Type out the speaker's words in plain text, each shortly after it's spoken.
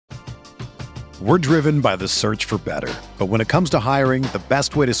We're driven by the search for better. But when it comes to hiring, the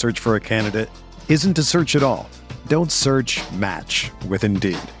best way to search for a candidate isn't to search at all. Don't search, match with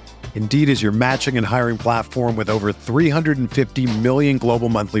Indeed. Indeed is your matching and hiring platform with over 350 million global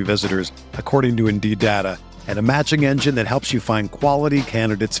monthly visitors, according to Indeed data, and a matching engine that helps you find quality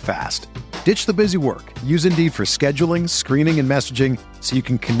candidates fast. Ditch the busy work. Use Indeed for scheduling, screening, and messaging so you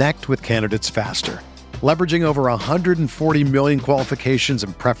can connect with candidates faster. Leveraging over 140 million qualifications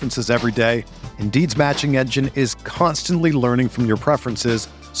and preferences every day, Indeed's matching engine is constantly learning from your preferences,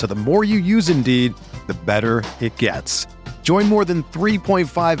 so the more you use Indeed, the better it gets. Join more than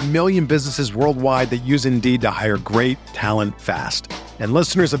 3.5 million businesses worldwide that use Indeed to hire great talent fast. And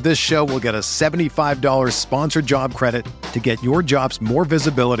listeners of this show will get a $75 sponsored job credit to get your jobs more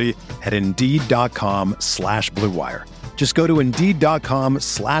visibility at Indeed.com/Blue Wire. Just go to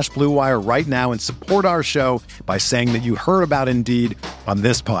Indeed.com/Blue Wire right now and support our show by saying that you heard about Indeed on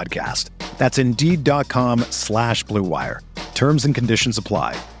this podcast. That's Indeed.com/Blue Wire. Terms and conditions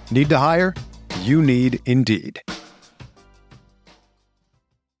apply. Need to hire? You need Indeed.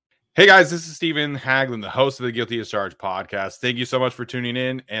 Hey guys, this is Stephen Haglund, the host of the Guilty as Charged podcast. Thank you so much for tuning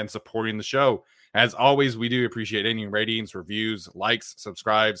in and supporting the show. As always, we do appreciate any ratings, reviews, likes,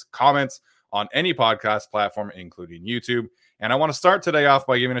 subscribes, comments on any podcast platform, including YouTube. And I want to start today off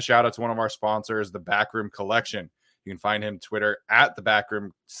by giving a shout out to one of our sponsors, the Backroom Collection. You can find him Twitter at the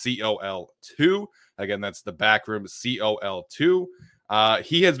Backroom COL2. Again, that's the Backroom COL2.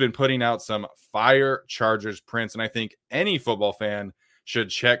 He has been putting out some fire Chargers prints, and I think any football fan should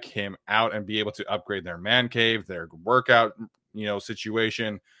check him out and be able to upgrade their man cave, their workout,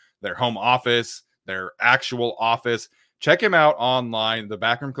 situation, their home office, their actual office. Check him out online,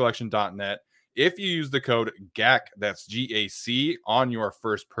 thebackroomcollection.net. If you use the code GAC, that's GAC, on your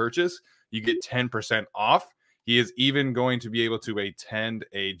first purchase, you get 10% off. He is even going to be able to attend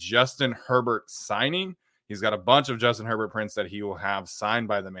a Justin Herbert signing. He's got a bunch of Justin Herbert prints that he will have signed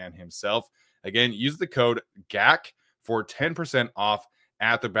by the man himself. Again, use the code GAC for 10% off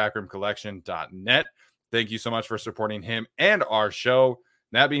at thebackroomcollection.net. Thank you so much for supporting him and our show.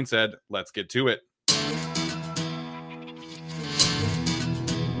 That being said, let's get to it.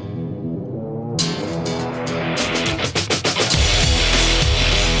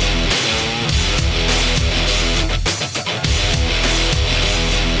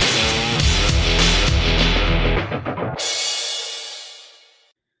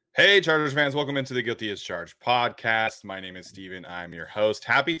 Hey, Chargers fans, welcome into the Guilty as Charged podcast. My name is Steven. I'm your host.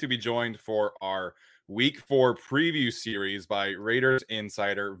 Happy to be joined for our Week 4 preview series by Raiders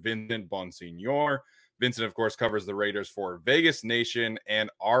insider Vincent Bonsignor. Vincent, of course, covers the Raiders for Vegas Nation and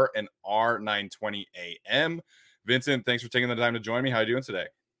R&R 920 AM. Vincent, thanks for taking the time to join me. How are you doing today?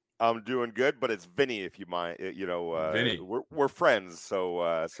 I'm doing good, but it's Vinny, if you mind. Vinny. We're friends,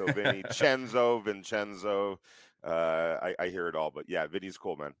 so Vinny, Vincenzo. I hear it all, but yeah, Vinny's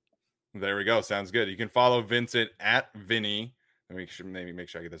cool, man. There we go. Sounds good. You can follow Vincent at Vinny. Make sure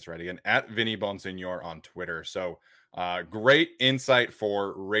I get this right again. At Vinny Bonsignor on Twitter. So great insight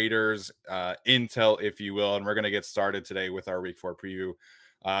for Raiders intel, if you will. And we're going to get started today with our Week 4 preview.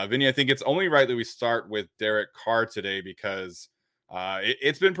 Vinny, I think it's only right that we start with Derek Carr today because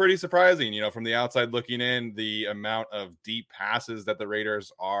it's been pretty surprising, from the outside looking in, the amount of deep passes that the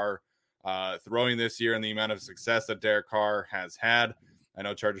Raiders are throwing this year and the amount of success that Derek Carr has had. I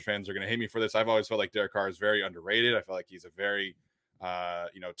know Chargers fans are going to hate me for this. I've always felt like Derek Carr is very underrated. I feel like he's a very,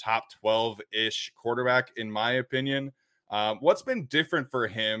 top 12-ish quarterback, in my opinion. What's been different for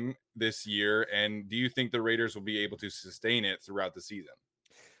him this year, and do you think the Raiders will be able to sustain it throughout the season?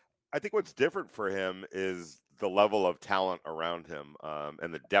 I think what's different for him is the level of talent around him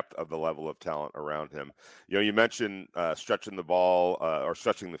and the depth of the level of talent around him. You mentioned stretching the ball or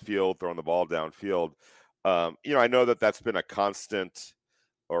stretching the field, throwing the ball downfield. I know that's been a constant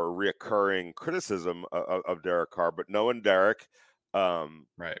or reoccurring criticism of Derek Carr, but knowing Derek,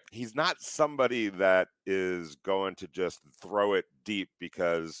 right, he's not somebody that is going to just throw it deep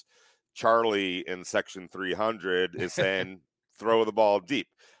because Charlie in section 300 is saying throw the ball deep.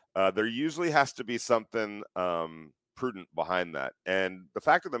 There usually has to be something prudent behind that. And the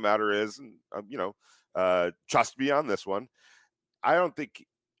fact of the matter is, trust me on this one,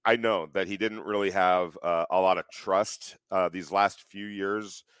 I know that he didn't really have a lot of trust these last few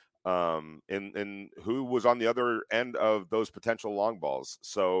years in who was on the other end of those potential long balls.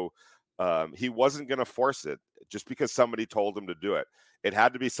 So he wasn't going to force it just because somebody told him to do it. It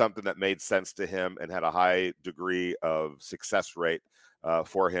had to be something that made sense to him and had a high degree of success rate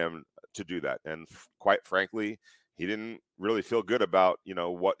for him to do that. And quite frankly, he didn't really feel good about,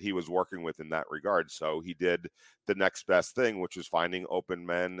 what he was working with in that regard. So he did the next best thing, which was finding open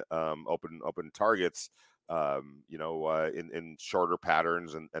men, open targets, in shorter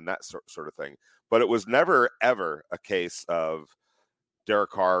patterns and that sort of thing. But it was never, ever a case of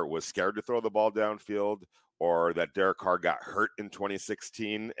Derek Carr was scared to throw the ball downfield, or that Derek Carr got hurt in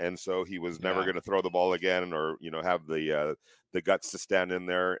 2016, and so he was never going to throw the ball again, or have the guts to stand in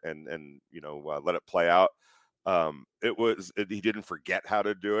there and let it play out. He didn't forget how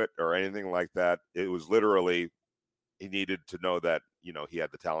to do it or anything like that. It was literally he needed to know that he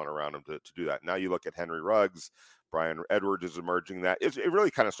had the talent around him to do that. Now you look at Henry Ruggs, Bryan Edwards is emerging. That it really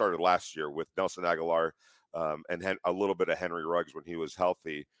kind of started last year with Nelson Aguilar. And a little bit of Henry Ruggs when he was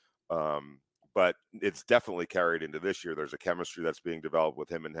healthy. But it's definitely carried into this year. There's a chemistry that's being developed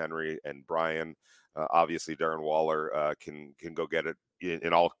with him and Henry and Brian. Obviously, Darren Waller can go get it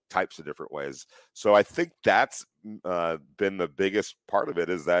in all types of different ways. So I think that's been the biggest part of it,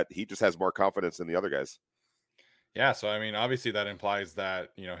 is that he just has more confidence than the other guys. Yeah, so I mean, obviously that implies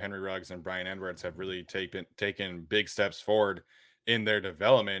that Henry Ruggs and Bryan Edwards have really taken big steps forward in their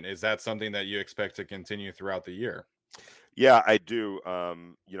development. Is that something that you expect to continue throughout the year? Yeah, I do.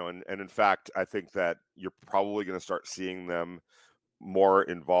 And in fact, I think that you're probably going to start seeing them more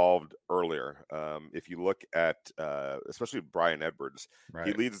involved earlier. If you look at especially Bryan Edwards, right.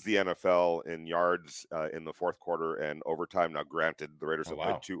 He leads the NFL in yards in the fourth quarter and overtime. Now, granted, the Raiders have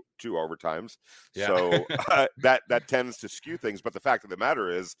played two overtimes, so that tends to skew things. But the fact of the matter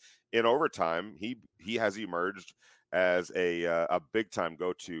is, in overtime, he has emerged as a big time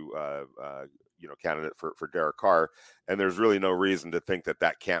go-to candidate for Derek Carr, and there's really no reason to think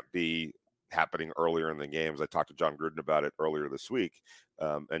that can't be happening earlier in the games. I talked to John Gruden about it earlier this week,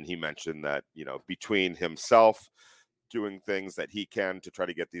 and he mentioned that between himself doing things that he can to try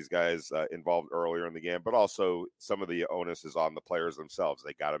to get these guys involved earlier in the game, but also some of the onus is on the players themselves.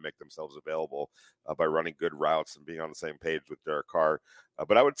 They got to make themselves available by running good routes and being on the same page with Derek Carr.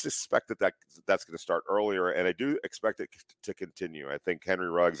 But I would suspect that's going to start earlier, and I do expect it to continue. I think Henry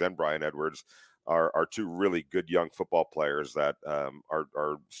Ruggs and Bryan Edwards are two really good young football players that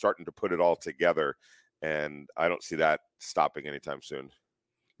are starting to put it all together, and I don't see that stopping anytime soon.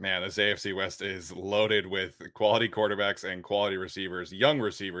 Man, this AFC West is loaded with quality quarterbacks and quality receivers, young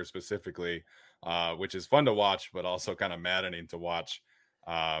receivers specifically, which is fun to watch, but also kind of maddening to watch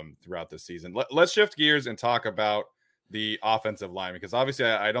throughout the season. Let's shift gears and talk about the offensive line, because obviously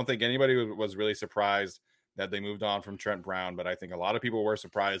I don't think anybody was really surprised that they moved on from Trent Brown, but I think a lot of people were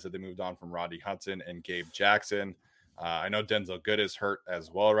surprised that they moved on from Rodney Hudson and Gabe Jackson. I know Denzel Good is hurt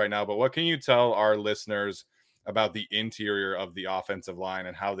as well right now, but what can you tell our listeners about the interior of the offensive line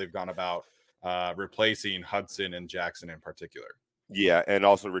and how they've gone about replacing Hudson and Jackson in particular? Yeah, and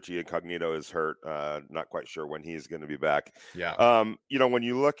also Richie Incognito is hurt. Not quite sure when he's going to be back. Yeah. When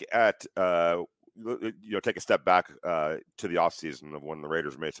you look at take a step back to the offseason of when the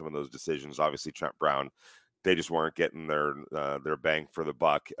Raiders made some of those decisions. Obviously, Trent Brown, they just weren't getting their bang for the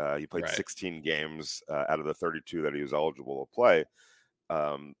buck. He played 16 games out of the 32 that he was eligible to play.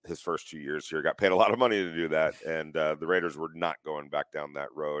 His first 2 years here, got paid a lot of money to do that, and the Raiders were not going back down that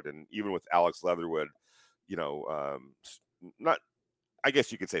road. And even with Alex Leatherwood, not, I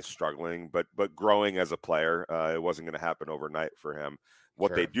guess you could say struggling, but growing as a player, it wasn't going to happen overnight for him.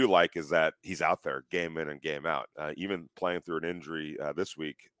 What they do like is that he's out there game in and game out, even playing through an injury this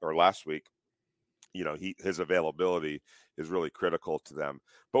week or last week. His availability is really critical to them.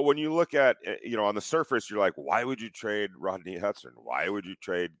 But when you look at, on the surface, you're like, why would you trade Rodney Hudson? Why would you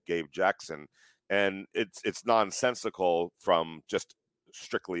trade Gabe Jackson? And it's nonsensical from just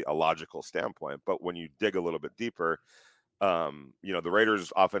strictly a logical standpoint. But when you dig a little bit deeper, the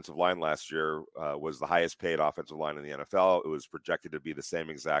Raiders' offensive line last year was the highest paid offensive line in the NFL. It was projected to be the same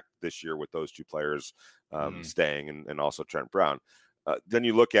exact this year with those two players staying and also Trent Brown. Then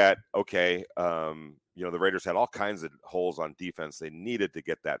you look at, the Raiders had all kinds of holes on defense. They needed to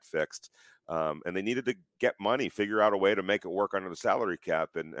get that fixed, and they needed to get money, figure out a way to make it work under the salary cap.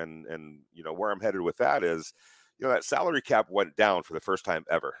 And where I'm headed with that is, that salary cap went down for the first time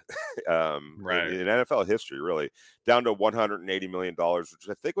ever in NFL history, really, down to $180 million, which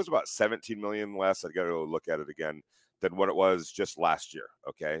I think was about $17 million less. I got to go look at it again than what it was just last year.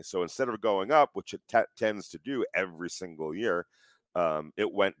 Okay, so instead of going up, which it tends to do every single year,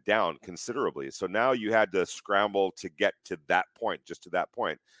 it went down considerably. So now you had to scramble to get to that point, just to that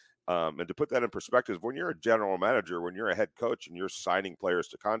point. And to put that in perspective, when you're a general manager, when you're a head coach and you're signing players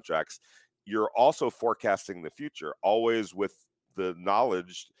to contracts, you're also forecasting the future, always with the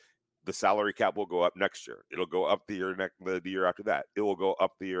knowledge the salary cap will go up next year. It'll go up the year after that. It will go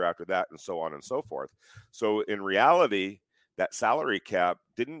up the year after that, and so on and so forth. So in reality, that salary cap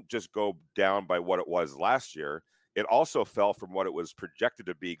didn't just go down by what it was last year. It also fell from what it was projected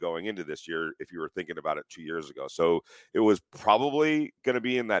to be going into this year, if you were thinking about it 2 years ago. So it was probably going to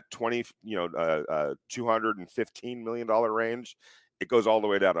be in that $215 million range. It goes all the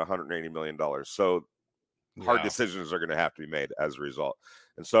way down to $180 million. So hard decisions are going to have to be made as a result.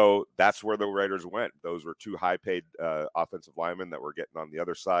 And so that's where the Raiders went. Those were two high-paid offensive linemen that were getting on the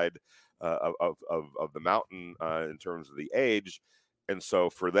other side of the mountain in terms of the age. And so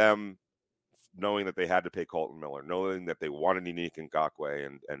for them, knowing that they had to pay Colton Miller, knowing that they wanted Yannick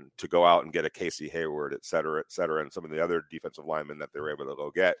Ngakoue and to go out and get a Casey Hayward, et cetera, and some of the other defensive linemen that they were able to go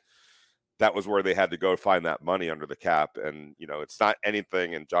get, that was where they had to go find that money under the cap. And, it's not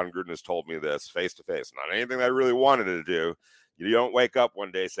anything, and John Gruden has told me this face to face, not anything that I really wanted to do. You don't wake up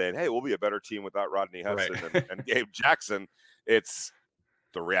one day saying, hey, we'll be a better team without Rodney Hudson and Gabe Jackson. It's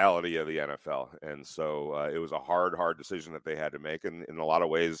the reality of the NFL. And so it was a hard decision that they had to make. And in a lot of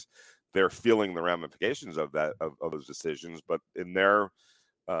ways, they're feeling the ramifications of that, of those decisions. But in their,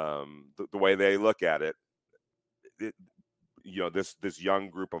 the way they look at it, this young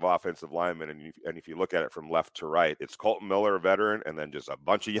group of offensive linemen, and if you look at it from left to right, it's Colton Miller, a veteran, and then just a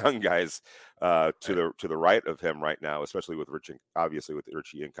bunch of young guys to the right of him right now, especially with Richie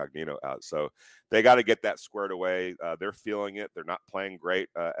Incognito out. So they got to get that squared away. They're feeling it. They're not playing great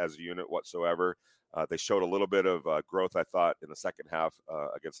as a unit whatsoever. They showed a little bit of growth, I thought, in the second half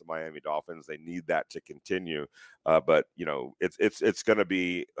against the Miami Dolphins. They need that to continue, but it's going to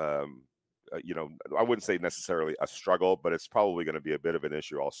be. I wouldn't say necessarily a struggle, but it's probably going to be a bit of an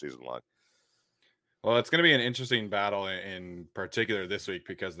issue all season long. Well, it's going to be an interesting battle in particular this week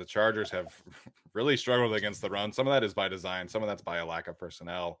because the Chargers have really struggled against the run. Some of that is by design. Some of that's by a lack of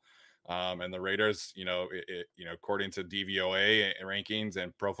personnel. And the Raiders, according to DVOA rankings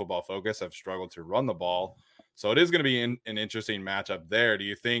and Pro Football Focus, have struggled to run the ball. So it is going to be an interesting matchup there. Do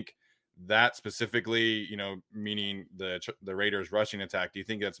you think that specifically, meaning the Raiders rushing attack, do you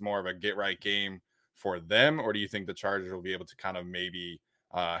think that's more of a get right game for them, or do you think the Chargers will be able to kind of maybe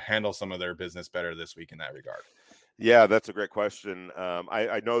handle some of their business better this week in that regard? Yeah, that's a great question.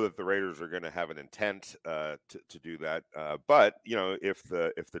 I know that the Raiders are going to have an intent to do that, but if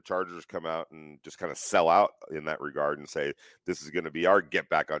the Chargers come out and just kind of sell out in that regard and say this is going to be our get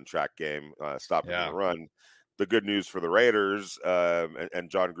back on track game, stopping the run. The good news for the Raiders and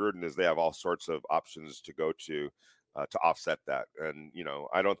John Gruden is they have all sorts of options to go to offset that. And,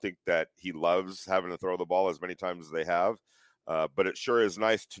 I don't think that he loves having to throw the ball as many times as they have. But it sure is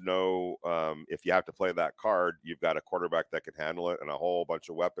nice to know if you have to play that card, you've got a quarterback that can handle it and a whole bunch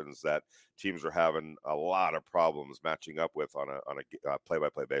of weapons that teams are having a lot of problems matching up with on a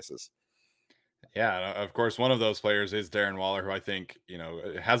play-by-play basis. Yeah, of course, one of those players is Darren Waller, who I think,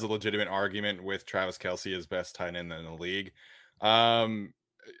 has a legitimate argument with Travis Kelce as best tight end in the league. I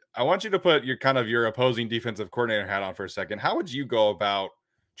want you to put your opposing defensive coordinator hat on for a second. How would you go about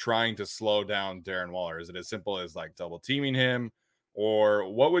trying to slow down Darren Waller? Is it as simple as like double teaming him,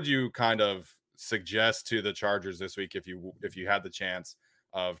 or what would you kind of suggest to the Chargers this week if you had the chance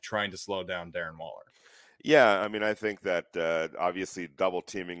of trying to slow down Darren Waller? Yeah, I mean, I think that obviously double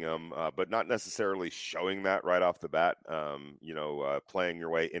teaming them, but not necessarily showing that right off the bat. Playing your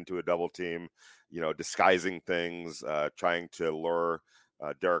way into a double team, disguising things, trying to lure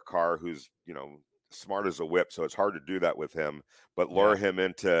Derek Carr, who's smart as a whip, so it's hard to do that with him. But lure him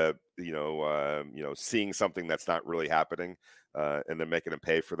into seeing something that's not really happening, and then making him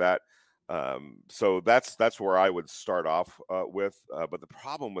pay for that. So that's where I would start off with. But the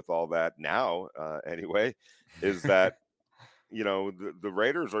problem with all that now, anyway, is that, the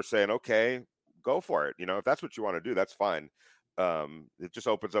Raiders are saying, okay, go for it. If that's what you want to do, that's fine. It just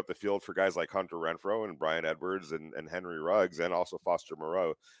opens up the field for guys like Hunter Renfrow and Brian Edwards and Henry Ruggs and also Foster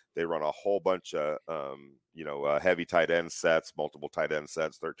Moreau. They run a whole bunch of, heavy tight end sets, multiple tight end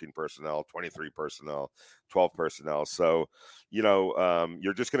sets, 13 personnel, 23 personnel, 12 personnel. So,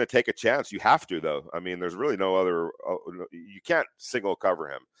 you're just going to take a chance. You have to, though. I mean, there's really no other, you can't single cover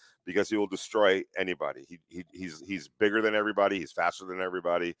him because he will destroy anybody. He's bigger than everybody. He's faster than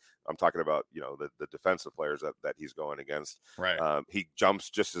everybody. I'm talking about, the defensive players that he's going against. Right. He jumps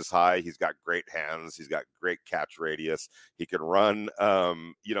just as high. He's got great hands. He's got great catch radius. He can run. So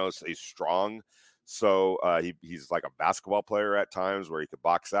he's strong. So he's like a basketball player at times where he could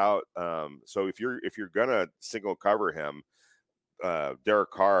box out. So if you're gonna single cover him,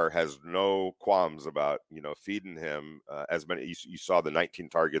 Derek Carr has no qualms about feeding him as many. You saw the 19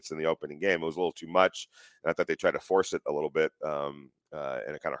 targets in the opening game. It was a little too much, and I thought they tried to force it a little bit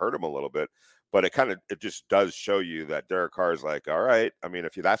and it kind of hurt him a little bit. But it just does show you that Derek Carr is like, all right, I mean,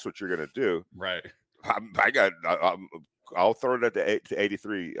 if that's what you're going to do, right? I'll throw it at to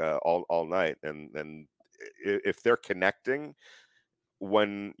 83 all night, and if they're connecting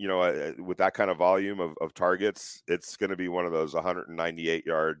when with that kind of volume of targets, it's going to be one of those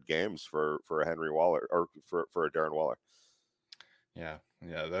 198-yard games for a Henry Waller or for a Darren Waller. Yeah,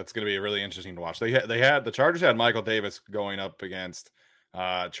 that's going to be really interesting to watch. The Chargers had Michael Davis going up against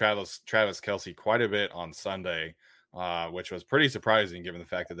Travis Kelce quite a bit on Sunday, which was pretty surprising given the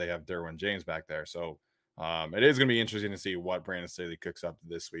fact that they have Derwin James back there. So it is going to be interesting to see what Brandon Staley cooks up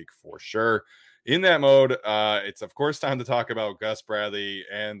this week for sure. In that mode, it's of course time to talk about Gus Bradley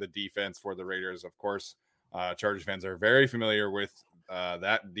and the defense for the Raiders. Of course, Chargers fans are very familiar with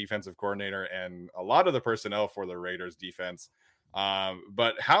that defensive coordinator and a lot of the personnel for the Raiders defense.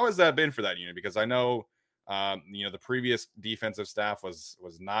 But how has that been for that unit? Because I know, the previous defensive staff was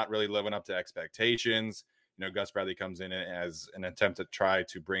not really living up to expectations. Gus Bradley comes in as an attempt to try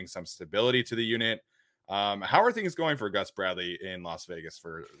to bring some stability to the unit. How are things going for Gus Bradley in Las Vegas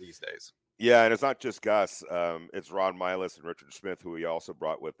for these days? Yeah, and it's not just Gus. It's Ron Miles and Richard Smith, who he also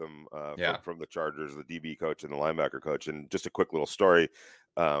brought with him from the Chargers, the DB coach and the linebacker coach. And just a quick little story.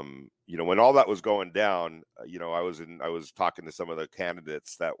 When all that was going down, I was talking to some of the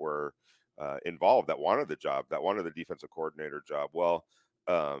candidates that were involved that wanted the job, that wanted the defensive coordinator job. Well,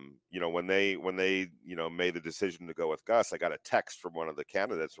 when they made the decision to go with Gus, I got a text from one of the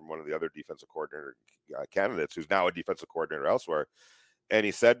candidates, from one of the other defensive coordinator candidates, who's now a defensive coordinator elsewhere. And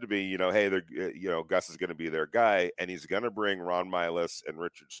he said to me, hey, Gus is going to be their guy, and he's going to bring Ron Miles and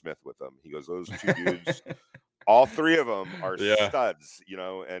Richard Smith with him. He goes, those two dudes, all three of them are studs,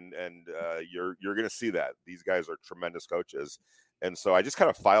 and you're going to see that. These guys are tremendous coaches. And so I just kind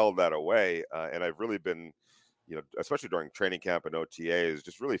of filed that away. And I've really been, especially during training camp and OTAs,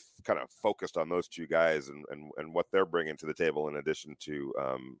 just really kind of focused on those two guys and what they're bringing to the table in addition to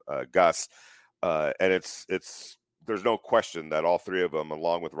Gus. And it's there's no question that all three of them,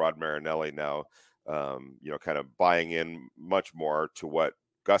 along with Rod Marinelli now, kind of buying in much more to what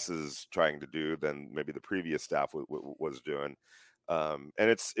Gus is trying to do than maybe the previous staff was doing. And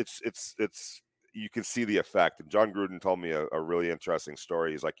it's you can see the effect. And John Gruden told me a really interesting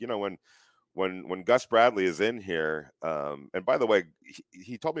story. He's like, when Gus Bradley is in here, and by the way,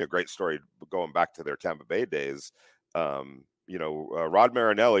 he told me a great story going back to their Tampa Bay days. Rod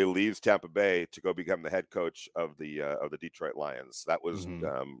Marinelli leaves Tampa Bay to go become the head coach of the Detroit Lions. That was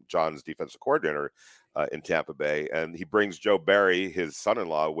John's defensive coordinator in Tampa Bay, and he brings Joe Barry, his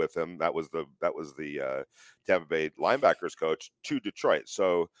son-in-law, with him. That was the Tampa Bay linebackers coach to Detroit.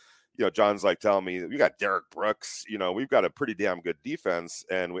 So, John's like telling me, we got Derek Brooks, we've got a pretty damn good defense,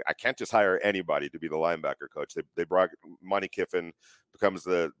 and I can't just hire anybody to be the linebacker coach. They brought Monty Kiffin, becomes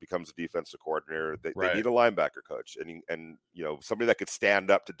the defensive coordinator. They need a linebacker coach, and somebody that could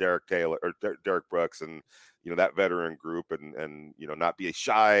stand up to Derek Taylor or Derek Brooks and that veteran group, and not be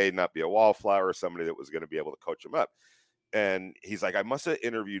shy, not be a wallflower, somebody that was going to be able to coach them up. And he's like, I must have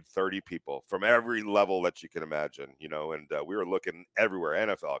interviewed 30 people from every level that you can imagine, and we were looking everywhere,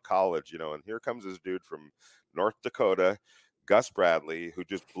 NFL, college, and here comes this dude from North Dakota, Gus Bradley, who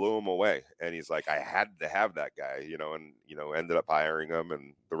just blew him away. And he's like, I had to have that guy, and ended up hiring him,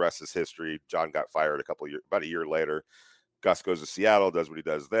 and the rest is history. John got fired about a year later. Gus goes to Seattle, does what he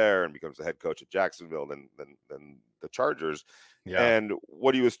does there, and becomes the head coach at Jacksonville, then the Chargers. Yeah. And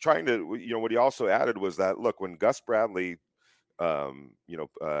what he was trying to, what he also added was that, look, when Gus Bradley,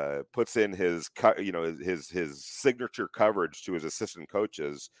 puts in his signature coverage to his assistant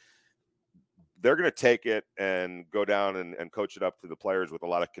coaches, they're going to take it and go down and coach it up to the players with a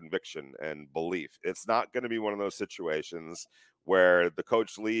lot of conviction and belief. It's not going to be one of those situations where the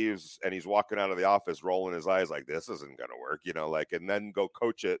coach leaves and he's walking out of the office rolling his eyes like, this isn't going to work, and then go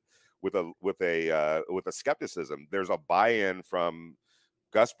coach it with a skepticism. There's a buy-in from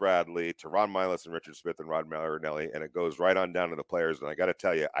Gus Bradley to Ron Miles and Richard Smith and Rod Marinelli, and it goes right on down to the players. And I got to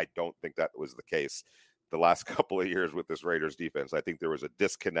tell you, I don't think that was the case the last couple of years with this Raiders defense. I think there was a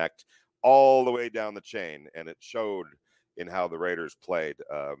disconnect all the way down the chain, and it showed in how the Raiders played.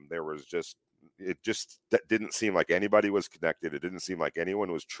 It didn't seem like anybody was connected. It didn't seem like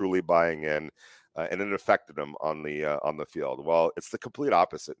anyone was truly buying in, and it affected them on the field. Well, it's the complete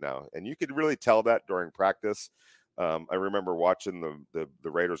opposite now, and you could really tell that during practice. I remember watching the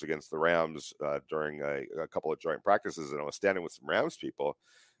Raiders against the Rams during a couple of joint practices, and I was standing with some Rams people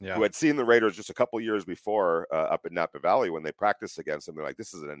who had seen the Raiders just a couple of years before up in Napa Valley when they practiced against them. They're like,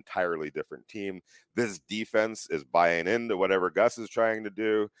 this is an entirely different team. This defense is buying into whatever Gus is trying to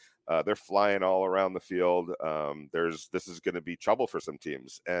do. They're flying all around the field. This is going to be trouble for some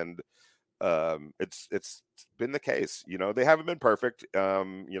teams, and it's been the case. They haven't been perfect,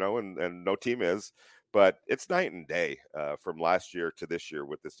 and no team is, but it's night and day from last year to this year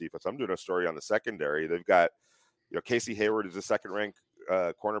with this defense. I'm doing a story on the secondary. They've got, Casey Hayward is the second ranked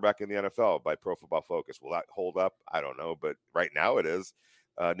cornerback in the NFL by Pro Football Focus. Will that hold up? I don't know, but right now it is.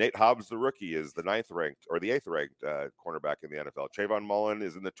 Nate Hobbs, the rookie, is the 9th ranked or the 8th ranked cornerback in the NFL. Trayvon Mullen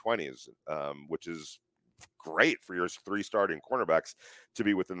is in the 20s, which is great for your 3 starting cornerbacks to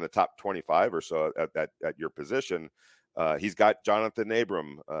be within the top 25 or so at your position. He's got Jonathan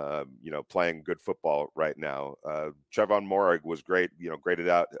Abram, playing good football right now. Trevon Moehrig was great, graded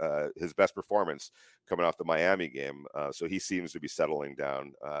out his best performance coming off the Miami game. So he seems to be settling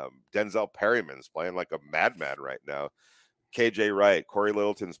down. Denzel Perryman's playing like a madman right now. KJ Wright, Corey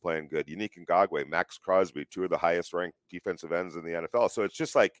Littleton's playing good. Unique Ngakwe, Max Crosby, 2 of the highest ranked defensive ends in the NFL. So it's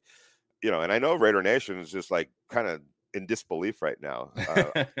just like, and I know Raider Nation is just like kind of in disbelief right now.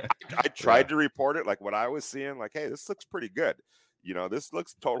 I tried to report it, like what I was seeing, like, hey, this looks pretty good. This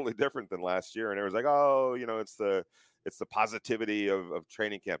looks totally different than last year. And it was like, oh, it's the positivity of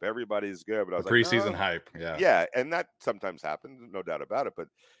training camp. Everybody's good. But I was like, preseason hype. Yeah. Yeah. And that sometimes happens, no doubt about it. But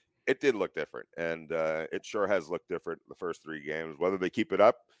it did look different. And it sure has looked different the first 3 games. Whether they keep it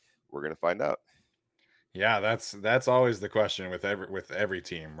up, we're going to find out. Yeah, that's always the question with every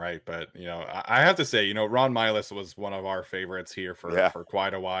team, right? But I have to say, Ron Milus was one of our favorites here for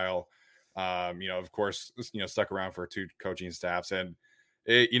quite a while. Of course, stuck around for 2 coaching staffs, and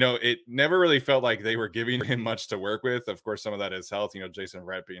it never really felt like they were giving him much to work with. Of course, some of that is health. Jason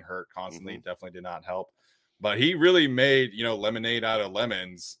Verrett being hurt constantly definitely did not help. But he really made lemonade out of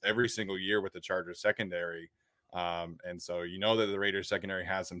lemons every single year with the Chargers secondary, and so that the Raiders secondary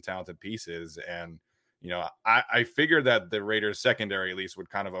has some talented pieces. And I figured that the Raiders secondary at least would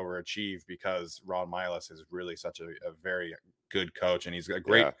kind of overachieve because Ron Milus is really such a very good coach, and he's a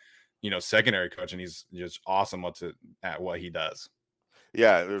great, secondary coach, and he's just awesome at what he does.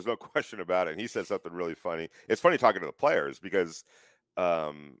 Yeah, there's no question about it. And he said something really funny. It's funny talking to the players because,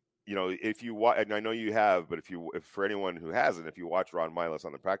 if you watch, and I know you have, but if for anyone who hasn't, if you watch Ron Milus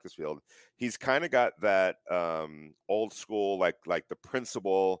on the practice field, he's kind of got that old school, like the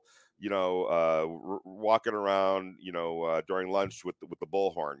principal, walking around, during lunch with the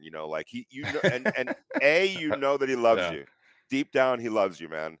bullhorn, like and that he loves you deep down. He loves you,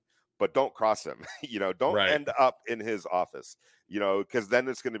 man, but don't cross him, don't end up in his office, because then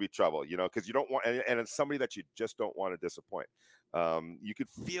it's going to be trouble, because you don't want, and it's somebody that you just don't want to disappoint. You could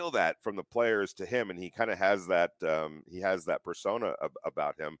feel that from the players to him, and he kind of has that, he has that persona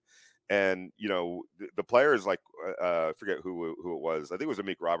about him. And, the players, like, I forget who it was. I think it was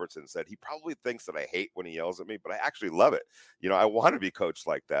Amik Robertson said, he probably thinks that I hate when he yells at me, but I actually love it. I want to be coached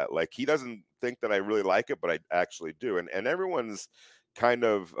like that. Like, he doesn't think that I really like it, but I actually do. And everyone's kind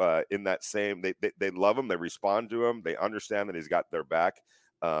of in that same, they love him. They respond to him. They understand that he's got their back,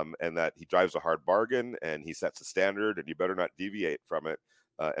 and that he drives a hard bargain and he sets a standard and you better not deviate from it.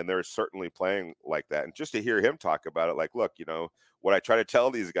 And they're certainly playing like that. And just to hear him talk about it, like, look, what I try to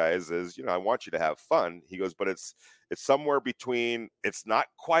tell these guys is, I want you to have fun. He goes, but it's somewhere between, it's not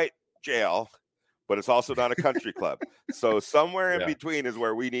quite jail, but it's also not a country club. So somewhere in between is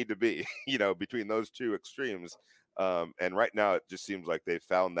where we need to be, between those 2 extremes. And right now it just seems like they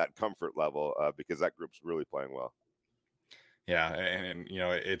found that comfort level because that group's really playing well. Yeah. And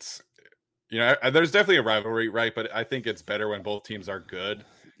it's, there's definitely a rivalry, right? But I think it's better when both teams are good.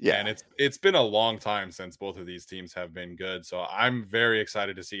 Yeah. And it's been a long time since both of these teams have been good. So I'm very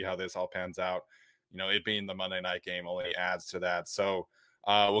excited to see how this all pans out. It being the Monday night game only adds to that. So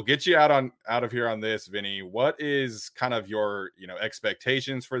we'll get you out of here on this, Vinny. What is kind of your,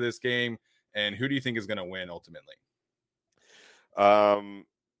 expectations for this game, and who do you think is going to win ultimately?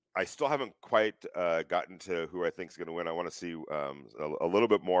 I still haven't quite gotten to who I think is going to win. I want to see a little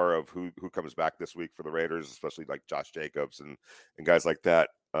bit more of who comes back this week for the Raiders, especially like Josh Jacobs and guys like that.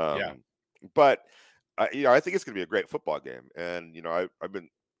 But I think it's going to be a great football game. And I've been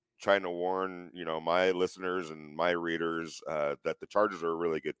trying to warn my listeners and my readers that the Chargers are a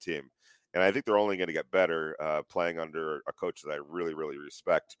really good team, and I think they're only going to get better playing under a coach that I really, really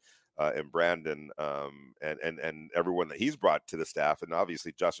respect. And Brandon, and everyone that he's brought to the staff. And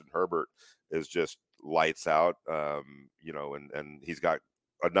obviously Justin Herbert is just lights out, and he's got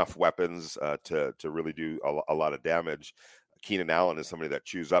enough weapons to really do a lot of damage. Keenan Allen is somebody that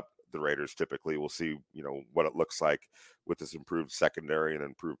chews up the Raiders typically. We'll see, what it looks like with this improved secondary and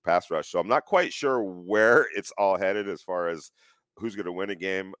improved pass rush. So I'm not quite sure where it's all headed as far as who's going to win a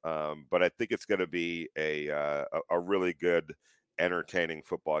game. But I think it's going to be a really good entertaining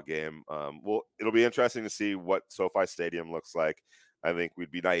football game. Well, it'll be interesting to see what SoFi Stadium looks like. I think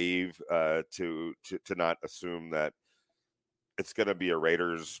we'd be naive to not assume that it's going to be a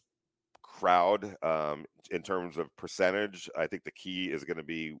Raiders crowd in terms of percentage. I think the key is going to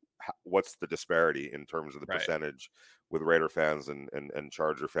be what's the disparity in terms of the percentage with Raider fans and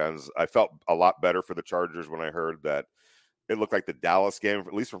Charger fans. I felt a lot better for the Chargers when I heard that it looked like the Dallas game,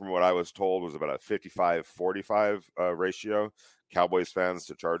 at least from what I was told, was about a 55-45 ratio, Cowboys fans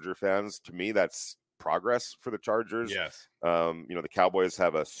to Charger fans. To me, that's progress for the Chargers. Yes. The Cowboys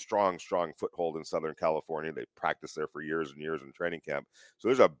have a strong foothold in Southern California. They practiced there for years and years in training camp. So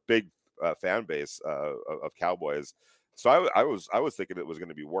there's a big fan base of Cowboys. So I was thinking it was going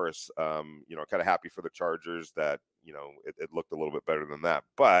to be worse. Kind of happy for the Chargers that, it looked a little bit better than that.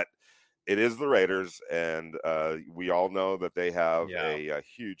 But it is the Raiders, and we all know that they have a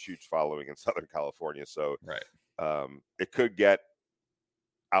huge following in Southern California. So it could get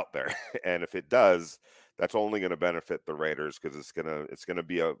out there, and if it does, that's only going to benefit the Raiders because it's gonna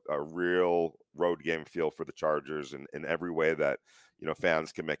be a real road game feel for the Chargers in every way that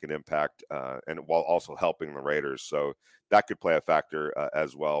fans can make an impact, and while also helping the Raiders. So that could play a factor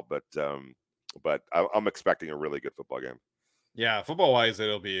as well. But I'm expecting a really good football game. Yeah, football wise,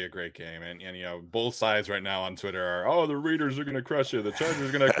 it'll be a great game, and both sides right now on Twitter are, the Raiders are going to crush it, the Chargers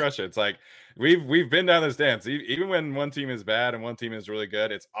are going to crush it. It's like we've been down this dance. Even when one team is bad and one team is really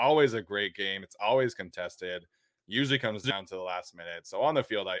good, it's always a great game. It's always contested. Usually comes down to the last minute. So on the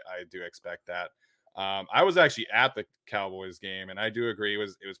field, I do expect that. I was actually at the Cowboys game, and I do agree it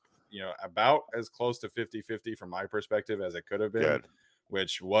was about as close to 50-50 from my perspective as it could have been. Good.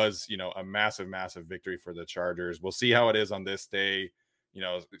 Which was, a massive victory for the Chargers. We'll see how it is on this day,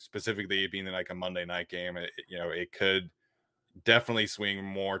 specifically being like a Monday night game. It could definitely swing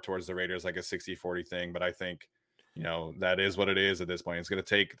more towards the Raiders, like a 60-40 thing. But I think, that is what it is at this point. It's going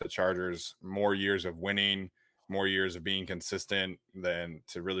to take the Chargers more years of winning, more years of being consistent than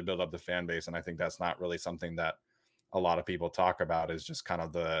to really build up the fan base. And I think that's not really something that a lot of people talk about, is just kind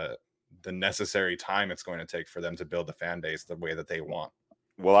of the necessary time it's going to take for them to build the fan base the way that they want.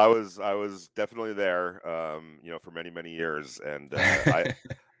 Well, I was definitely there, for many years, and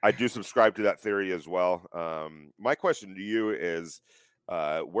I do subscribe to that theory as well. My question to you is,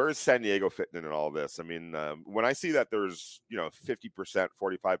 where is San Diego fitting in all this? I mean, when I see that there's 50%,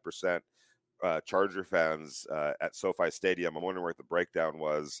 45% Charger fans at SoFi Stadium, I'm wondering where the breakdown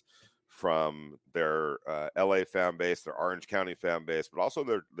was from their LA fan base, their Orange County fan base, but also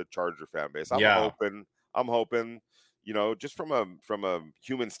the Charger fan base. I'm hoping. Just from a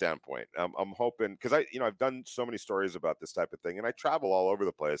human standpoint, I'm hoping, because I've done so many stories about this type of thing, and I travel all over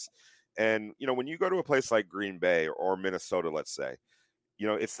the place. And, when you go to a place like Green Bay or Minnesota, let's say,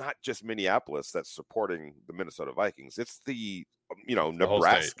 it's not just Minneapolis that's supporting the Minnesota Vikings. It's the,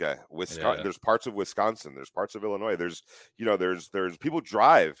 Nebraska, Wisconsin. Yeah. There's parts of Wisconsin. There's parts of Illinois. There's people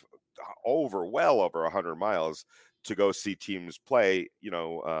drive well over 100 miles to go see teams play,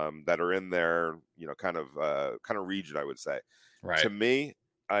 that are in their, kind of region, I would say. Right. To me,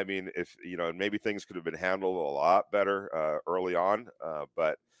 I mean, if, maybe things could have been handled a lot better early on,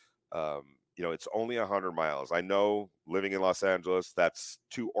 but it's only 100 miles. I know, living in Los Angeles, that's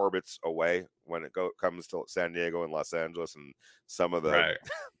 2 orbits away when it comes to San Diego and Los Angeles and some of the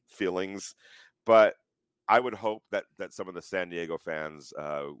feelings. But I would hope that some of the San Diego fans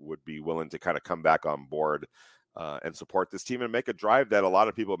would be willing to kind of come back on board and support this team and make a drive that a lot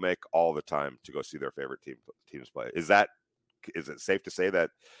of people make all the time to go see their favorite teams play. Is it safe to say that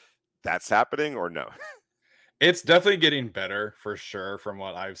that's happening, or no? It's definitely getting better for sure from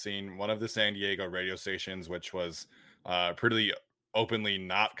what I've seen. One of the San Diego radio stations, which was pretty openly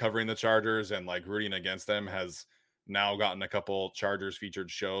not covering the Chargers and like rooting against them, has now gotten a couple Chargers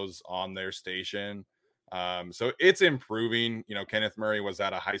featured shows on their station. So it's improving. Kenneth Murray was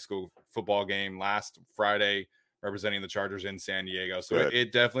at a high school football game last Friday representing the Chargers in San Diego. So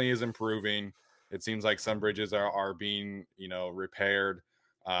it definitely is improving. It seems like some bridges are being, repaired.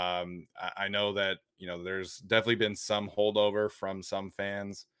 I know that, there's definitely been some holdover from some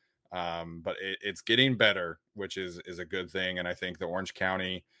fans, but it's getting better, which is a good thing. And I think the Orange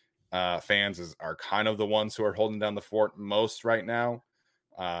County fans are kind of the ones who are holding down the fort most right now.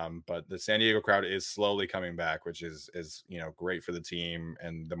 But the San Diego crowd is slowly coming back, which is great for the team,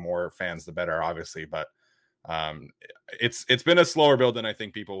 and the more fans, the better, obviously. But it's been a slower build than I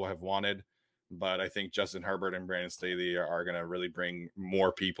think people have wanted. But I think Justin Herbert and Brandon Staley are going to really bring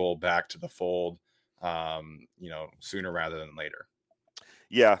more people back to the fold, sooner rather than later.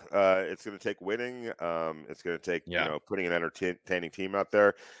 Yeah, it's going to take winning. It's going to take putting an entertaining team out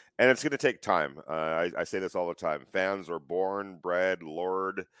there, and it's going to take time. I say this all the time: fans are born, bred,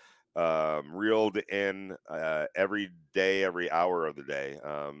 lured, reeled in every day, every hour of the day.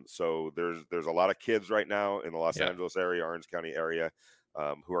 So there's a lot of kids right now in the Los Angeles area, Orange County area,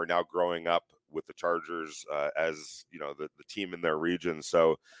 who are now growing up with the Chargers as the team in their region.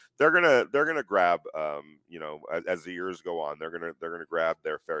 So they're gonna grab as the years go on, they're gonna grab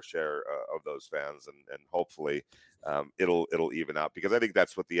their fair share of those fans, and hopefully it'll even out, because I think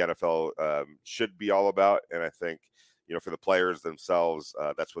that's what the NFL should be all about. And I think for the players themselves,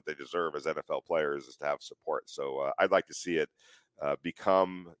 that's what they deserve as NFL players, is to have support. So I'd like to see it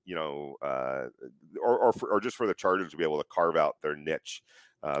become or just for the Chargers to be able to carve out their niche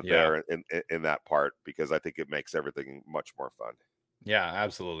there in that part, because I think it makes everything much more fun. Yeah,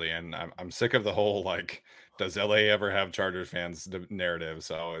 absolutely. And I'm sick of the whole, like, does LA ever have Chargers fans narrative?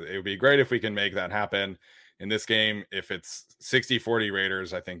 So it would be great if we can make that happen in this game. If it's 60-40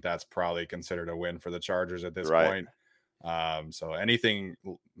 Raiders, I think that's probably considered a win for the Chargers at this point. So anything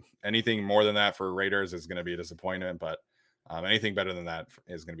more than that for Raiders is going to be a disappointment, but anything better than that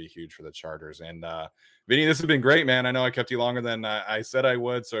is going to be huge for the Chargers. And Vinny, this has been great, man. I know I kept you longer than I said I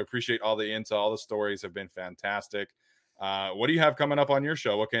would, so I appreciate all the intel. All the stories have been fantastic. What do you have coming up on your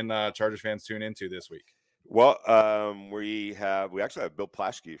show? What can Chargers fans tune into this week? Well, we actually have Bill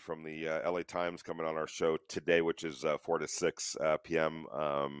Plaschke from the LA Times coming on our show today, which is 4 to 6 p.m.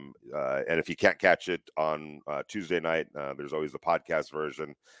 And if you can't catch it on Tuesday night, there's always the podcast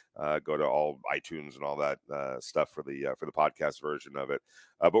version. Go to all iTunes and all that stuff for the podcast version of it.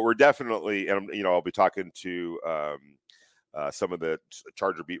 But we're definitely, and I'll be talking to some of the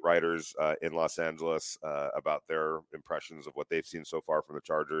Charger beat writers in Los Angeles about their impressions of what they've seen so far from the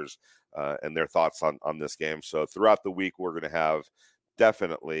Chargers and their thoughts on this game. So throughout the week, we're going to have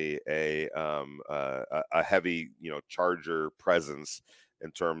definitely a heavy, Charger presence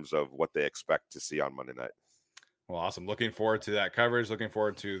in terms of what they expect to see on Monday night. Well, awesome. Looking forward to that coverage. Looking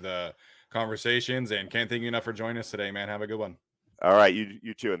forward to the conversations, and can't thank you enough for joining us today, man. Have a good one. All right.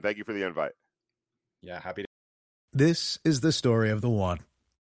 You too. And thank you for the invite. Yeah. Happy to. This is the story of the one.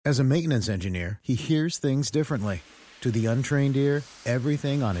 As a maintenance engineer, he hears things differently. To the untrained ear,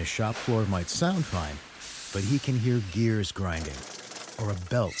 everything on his shop floor might sound fine, but he can hear gears grinding or a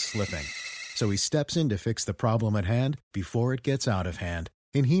belt slipping. So he steps in to fix the problem at hand before it gets out of hand.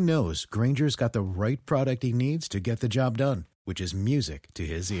 And he knows Grainger's got the right product he needs to get the job done, which is music to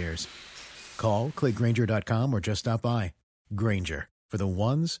his ears. Call, click Grainger.com, or just stop by. Grainger, for the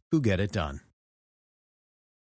ones who get it done.